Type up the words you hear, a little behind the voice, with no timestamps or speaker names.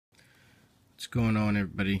What's going on,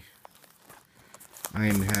 everybody? I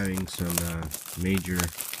am having some major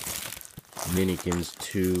Minikins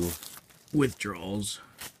 2 withdrawals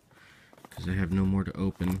because I have no more to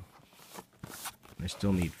open. I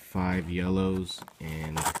still need 5 yellows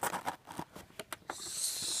and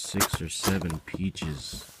 6 or 7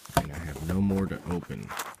 peaches, and I have no more to open.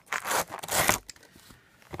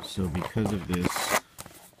 So because of this,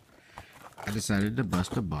 I decided to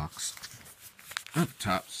bust a box of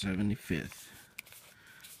Topps 75th.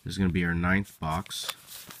 This is going to be our 9th box,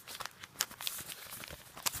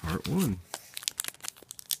 part 1.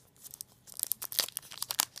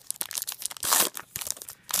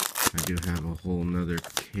 I do have a whole nother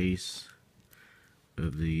case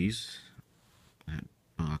of these. That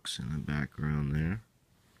box in the background there.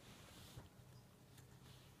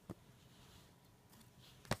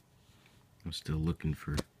 I'm still looking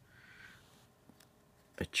for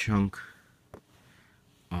a chunk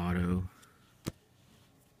auto.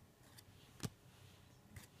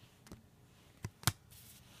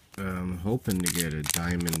 I'm hoping to get a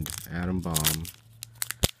diamond atom bomb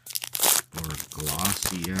or a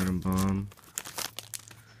glossy atom bomb.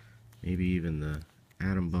 Maybe even the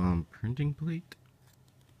atom bomb printing plate.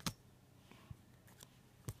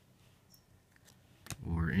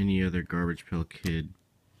 Or any other Garbage Pail Kid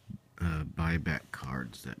buyback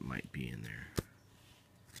cards that might be in there.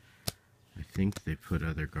 I think they put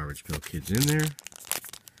other Garbage Pail Kids in there.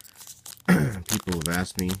 People have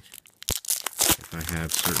asked me if I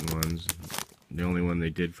have certain ones. The only one they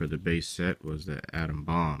did for the base set was the atom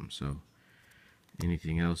bomb, so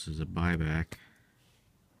anything else is a buyback.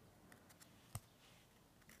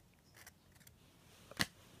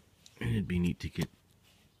 And it'd be neat to get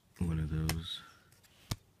one of those.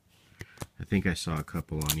 I think I saw a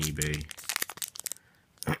couple on eBay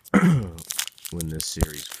when this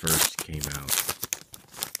series first came out,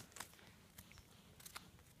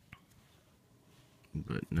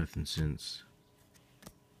 but nothing since.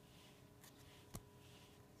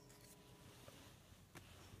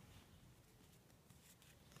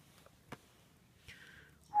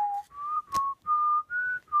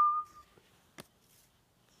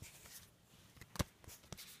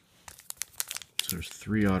 So there's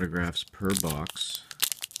 3 autographs per box,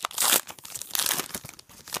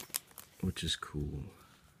 which is cool.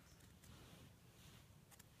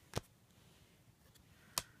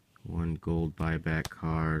 1 gold buyback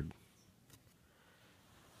card.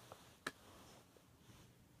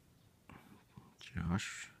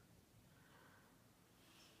 Josh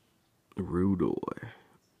Rudoy.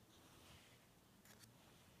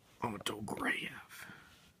 Autograph.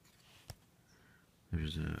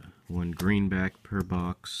 There's a 1 greenback per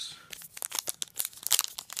box.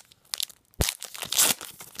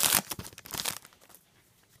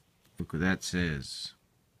 Look what that says.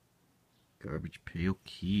 Garbage Pail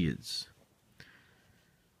Kids.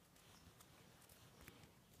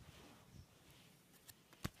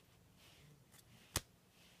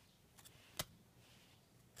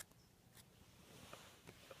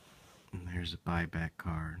 And there's a buyback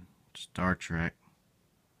card. Star Trek.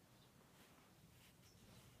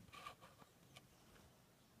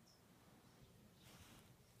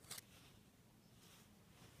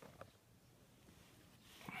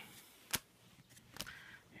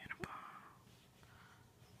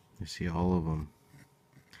 You see all of them.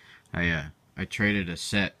 I traded a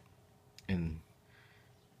set, and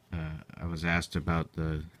I was asked about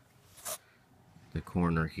the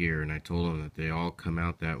corner here, and I told them that they all come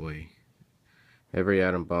out that way. Every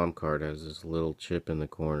atom bomb card has this little chip in the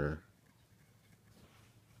corner.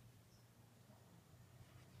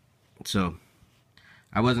 So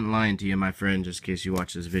I wasn't lying to you, my friend, just in case you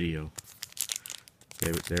watch this video.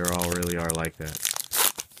 They all really are like that.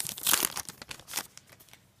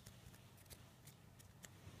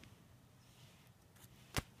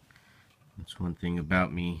 That's one thing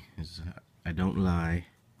about me, is I don't lie.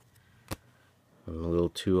 I'm a little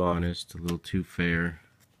too honest, a little too fair.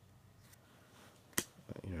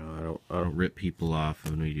 You know, I don't rip people off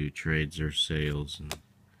when we do trades or sales, and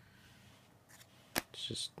it's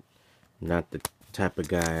just not the type of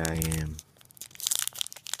guy I am.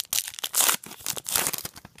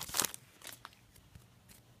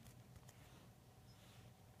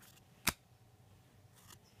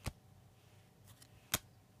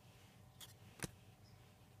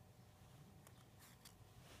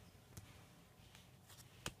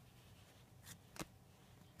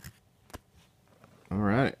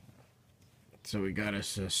 Alright, so we got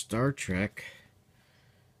us a Star Trek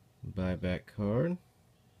buyback card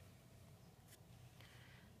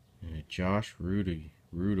and a Josh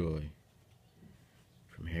Rudoy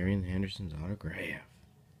from Harry and the Henderson's autograph.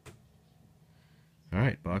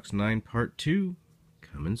 Alright, box 9 part 2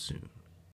 coming soon.